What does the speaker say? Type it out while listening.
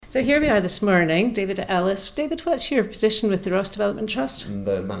So here we are this morning, David Ellis. David, what's your position with the Ross Development Trust? I'm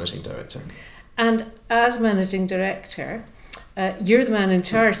the Managing Director. And as Managing Director, you're the man in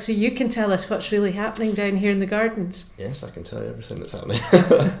charge, so you can tell us what's really happening down here in the gardens. Yes, I can tell you everything that's happening.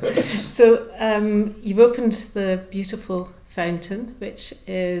 So you've opened the beautiful fountain, which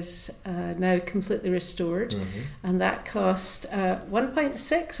is now completely restored, and that cost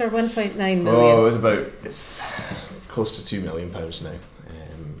 1.6 or 1.9 million? Oh, it's close to £2 million now.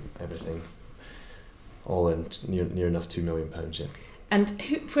 Everything, all in near enough £2 million, yeah. And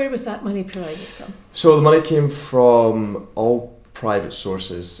where was that money provided from? So the money came from all private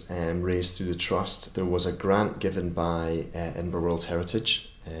sources raised through the trust. There was a grant given by Edinburgh World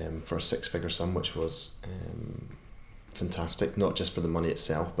Heritage for a 6-figure sum, which was fantastic, not just for the money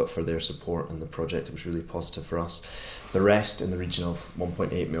itself, but for their support and the project. It was really positive for us. The rest, in the region of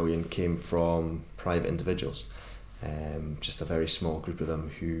 1.8 million, came from private individuals. Just a very small group of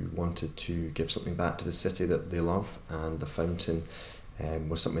them who wanted to give something back to the city that they love, and the fountain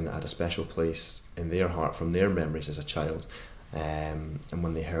was something that had a special place in their heart from their memories as a child, and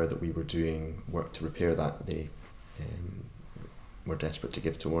when they heard that we were doing work to repair that, they were desperate to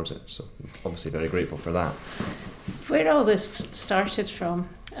give towards it, so obviously very grateful for that. Where all this started from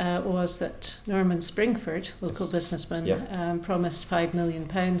was that Norman Springford, local businessman, promised £5 million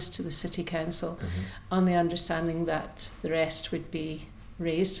to the City Council on the understanding that the rest would be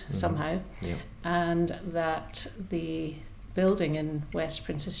raised somehow, and that the building in West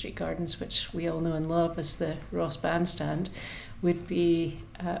Princess Street Gardens, which we all know and love as the Ross Bandstand, would be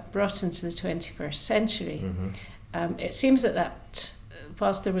brought into the 21st century. It seems that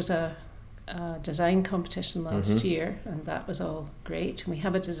whilst there was a design competition last year, and that was all great, and we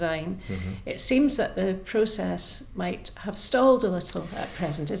have a design, it seems that the process might have stalled a little at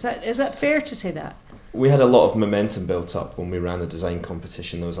present. Is that fair to say that? We had a lot of momentum built up when we ran the design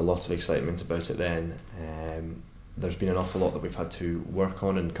competition. There was a lot of excitement about it then. There's been an awful lot that we've had to work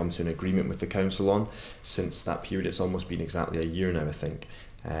on and come to an agreement with the council on since that period. It's almost been exactly a year now, I think.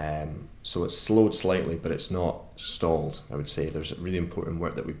 So it's slowed slightly, but it's not stalled, I would say. There's really important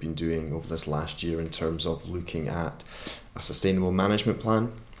work that we've been doing over this last year in terms of looking at a sustainable management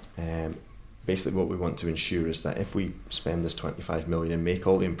plan. Basically what we want to ensure is that if we spend this 25 million and make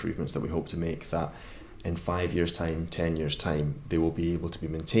all the improvements that we hope to make, that in 5 years' time, 10 years' time, they will be able to be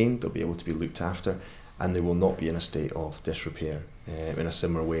maintained, they'll be able to be looked after, and they will not be in a state of disrepair in a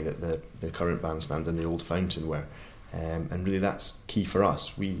similar way that the current bandstand and the old fountain were. And really that's key for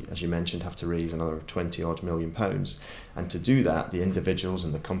us. We, as you mentioned, have to raise another 20 odd million pounds, and to do that, the individuals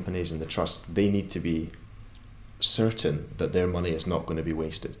and the companies and the trusts, they need to be certain that their money is not going to be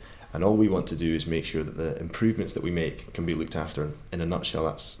wasted, and all we want to do is make sure that the improvements that we make can be looked after. In a nutshell,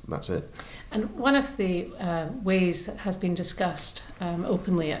 that's it. And one of the ways that has been discussed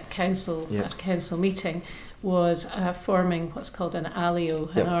openly at council at a council meeting was forming what's called an ALIO,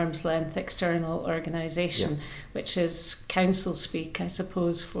 an arm's length external organisation, which is council speak, I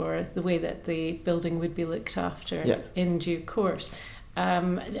suppose, for the way that the building would be looked after in due course.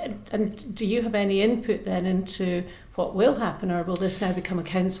 And do you have any input then into what will happen, or will this now become a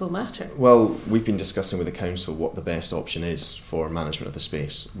council matter? Well, we've been discussing with the council what the best option is for management of the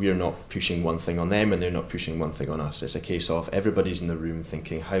space. We are not pushing one thing on them and they're not pushing one thing on us. It's a case of everybody's in the room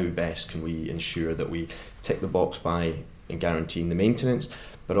thinking how best can we ensure that we tick the box by guaranteeing the maintenance,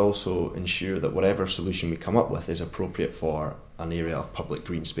 but also ensure that whatever solution we come up with is appropriate for an area of public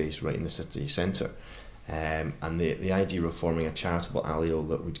green space right in the city centre. And the idea of forming a charitable ALIO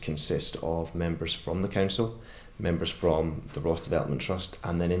that would consist of members from the council, members from the Ross Development Trust,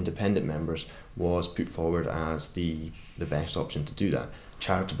 and then independent members was put forward as the best option to do that.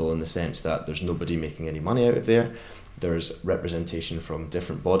 Charitable in the sense that there's nobody making any money out of there. There's representation from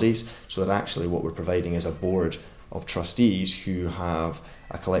different bodies, so that actually what we're providing is a board of trustees who have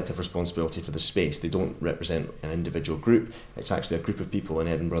a collective responsibility for the space. They don't represent an individual group. It's actually a group of people in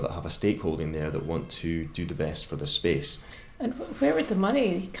Edinburgh that have a stakeholding there that want to do the best for the space. And where would the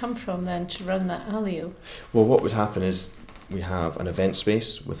money come from then to run that ALIO? Well, what would happen is we have an event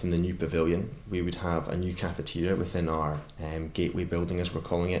space within the new pavilion. We would have a new cafeteria within our gateway building, as we're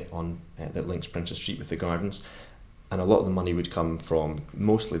calling it, on that links Princess Street with the gardens. And a lot of the money would come from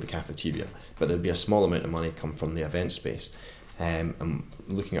mostly the cafeteria, but there'd be a small amount of money come from the event space. And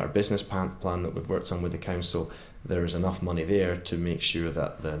looking at our business plan that we've worked on with the council, there is enough money there to make sure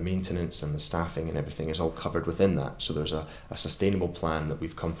that the maintenance and the staffing and everything is all covered within that. So there's a sustainable plan that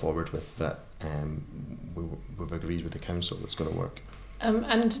we've come forward with that we've agreed with the council that's going to work.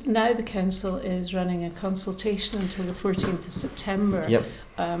 And now the council is running a consultation until the 14th of September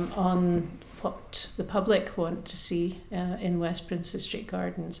on what the public want to see in West Princes Street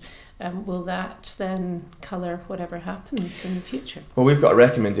Gardens, will that then colour whatever happens in the future? Well, we've got a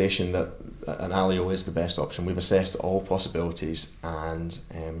recommendation that an alio is the best option. We've assessed all possibilities, and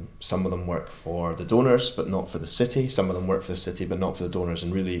some of them work for the donors but not for the city. Some of them work for the city but not for the donors,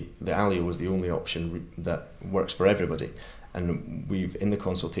 and really the alio is the only option that works for everybody. And in the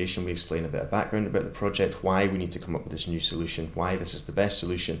consultation, we explain a bit of background about the project, why we need to come up with this new solution, why this is the best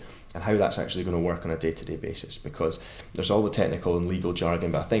solution, and how that's actually going to work on a day-to-day basis. Because there's all the technical and legal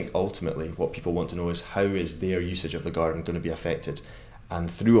jargon, but I think ultimately what people want to know is how is their usage of the garden going to be affected. And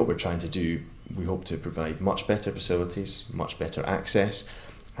through what we're trying to do, we hope to provide much better facilities, much better access,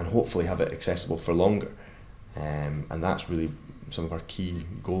 and hopefully have it accessible for longer. And that's really some of our key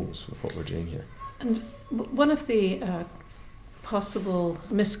goals with what we're doing here. And one of the possible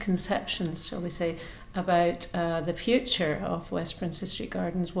misconceptions, shall we say, about the future of West Princes Street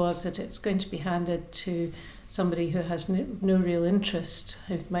Gardens was that it's going to be handed to somebody who has no real interest,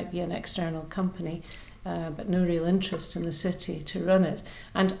 who might be an external company, but no real interest in the city to run it.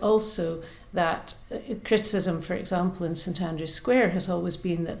 And also that criticism, for example, in St Andrew's Square has always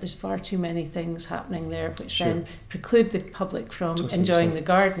been that there's far too many things happening there which then preclude the public from enjoying the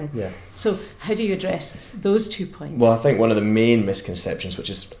garden. Yeah. So how do you address those 2 points? Well, I think one of the main misconceptions, which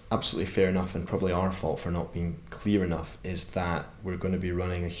is absolutely fair enough and probably our fault for not being clear enough, is that we're going to be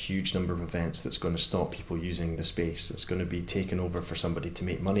running a huge number of events that's going to stop people using the space, that's going to be taken over for somebody to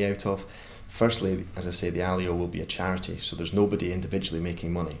make money out of. Firstly, as I say, the alio will be a charity, so there's nobody individually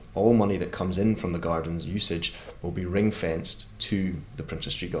making money. All money that comes in from the garden's usage will be ring-fenced to the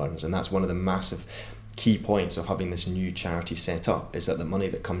Princes Street Gardens, and that's one of the massive key points of having this new charity set up, is that the money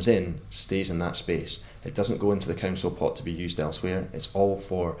that comes in stays in that space. It doesn't go into the council pot to be used elsewhere. It's all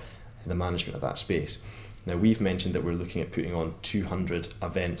for the management of that space. Now, we've mentioned that we're looking at putting on 200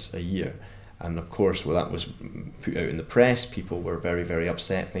 events a year, and of course, when that was put out in the press, people were very, very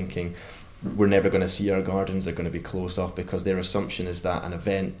upset, thinking we're never going to see our gardens, they're going to be closed off, because their assumption is that an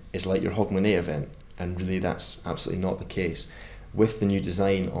event is like your Hogmanay event, and really that's absolutely not the case. With the new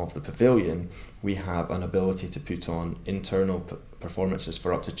design of the pavilion, we have an ability to put on internal performances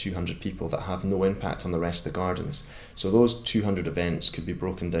for up to 200 people that have no impact on the rest of the gardens. So those 200 events could be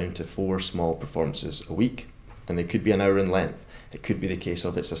broken down to 4 small performances a week, and they could be an hour in length. It could be the case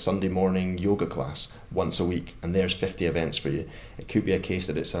of it's a Sunday morning yoga class once a week, and there's 50 events for you. It could be a case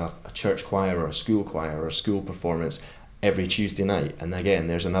that it's a church choir or a school performance every Tuesday night, and again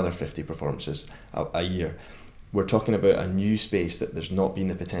there's another 50 performances a year. We're talking about a new space that there's not been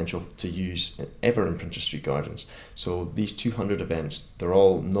the potential to use ever in Princes Street Gardens. So these 200 events, they're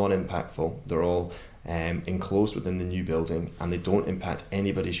all non-impactful, they're all enclosed within the new building, and they don't impact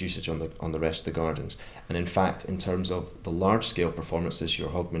anybody's usage on the rest of the gardens. And in fact, in terms of the large scale performances, your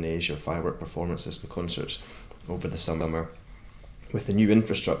Hogmanays, your firework performances, the concerts over the summer, with the new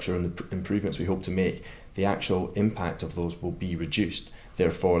infrastructure and the improvements we hope to make, the actual impact of those will be reduced.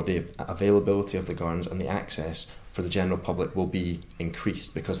 Therefore, the availability of the gardens and the access for the general public will be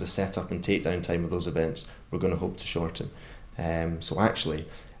increased, because the setup and takedown time of those events we're going to hope to shorten. So actually,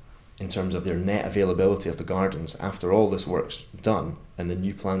 in terms of their net availability of the gardens, after all this work's done and the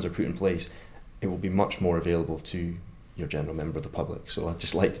new plans are put in place, it will be much more available to your general member of the public. So I'd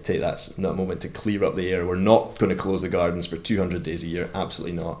just like to take that moment to clear up the air. We're not going to close the gardens for 200 days a year,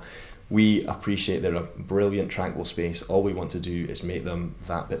 absolutely not. We appreciate they're a brilliant tranquil space. All we want to do is make them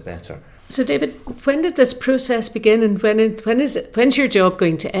that bit better. So David, when did this process begin, and when's your job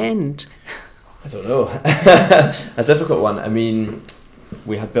going to end? I don't know. A difficult one. I mean,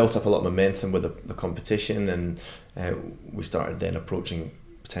 we had built up a lot of momentum with the competition, and we started then approaching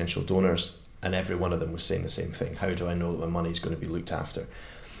potential donors, and every one of them was saying the same thing: how do I know that my money's going to be looked after?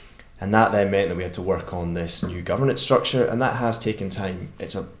 And that then meant that we had to work on this new governance structure, and that has taken time.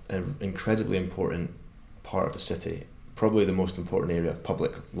 It's an incredibly important part of the city, probably the most important area of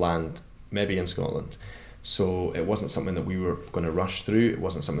public land, maybe in Scotland. So it wasn't something that we were going to rush through. It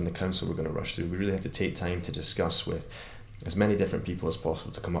wasn't something the council were going to rush through. We really had to take time to discuss with as many different people as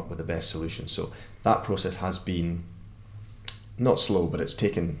possible to come up with the best solution. So that process has been not slow, but it's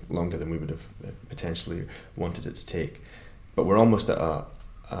taken longer than we would have potentially wanted it to take. But we're almost at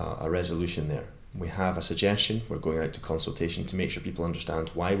a resolution there. We have a suggestion. We're going out to consultation to make sure people understand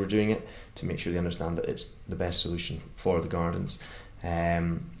why we're doing it, to make sure they understand that it's the best solution for the gardens.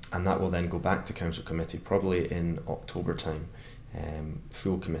 And that will then go back to council committee probably in October time,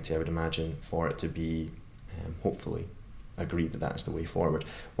 full committee I would imagine, for it to be hopefully agreed that that's the way forward.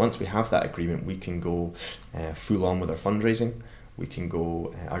 Once we have that agreement, we can go full on with our fundraising. we can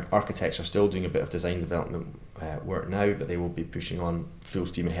go. Our architects are still doing a bit of design development work now, but they will be pushing on full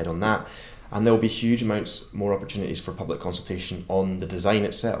steam ahead on that. And there will be huge amounts more opportunities for public consultation on the design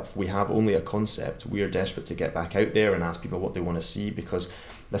itself. We have only a concept. We are desperate to get back out there and ask people what they want to see, because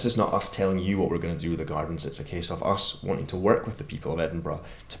this is not us telling you what we're going to do with the gardens. It's a case of us wanting to work with the people of Edinburgh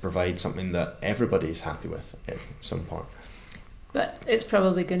to provide something that everybody is happy with at some point. But it's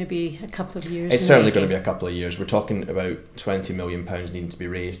probably going to be a couple of years. It's certainly going to be a couple of years. We're talking about £20 million needing to be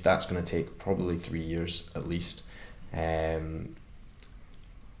raised. That's going to take probably 3 years at least.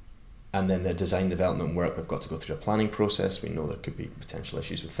 And then the design development work, we've got to go through a planning process. We know there could be potential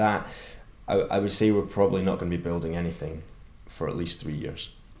issues with that. I would say we're probably not going to be building anything for at least 3 years.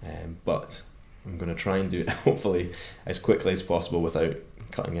 But I'm going to try and do it hopefully as quickly as possible without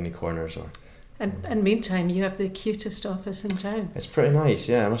cutting any corners. And meantime, you have the cutest office in town. It's pretty nice,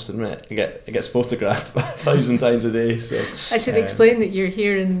 yeah, I must admit. It gets photographed 1,000 times a day. So I should explain that you're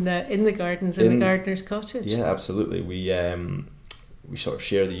here in the gardens, in the gardener's cottage. Yeah, absolutely. We sort of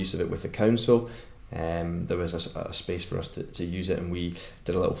share the use of it with the council. There was a space for us to use it, and we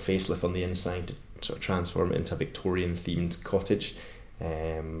did a little facelift on the inside to sort of transform it into a Victorian themed cottage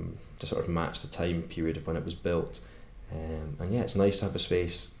to sort of match the time period of when it was built. And yeah, it's nice to have a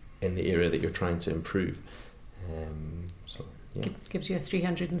space in the area that you're trying to improve. So yeah, gives you a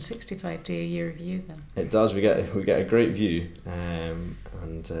 365-day-a-year view. Then it does. We get a great view, and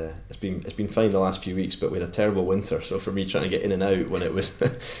it's been fine the last few weeks, but we had a terrible winter. So for me, trying to get in and out when it was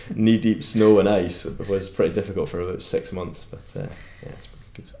knee-deep snow and ice, it was pretty difficult for about 6 months. But yeah, it's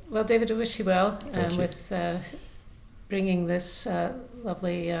good. Well, David, I wish you well you. With bringing this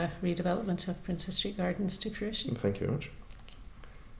lovely redevelopment of Princess Street Gardens to fruition. Thank you very much.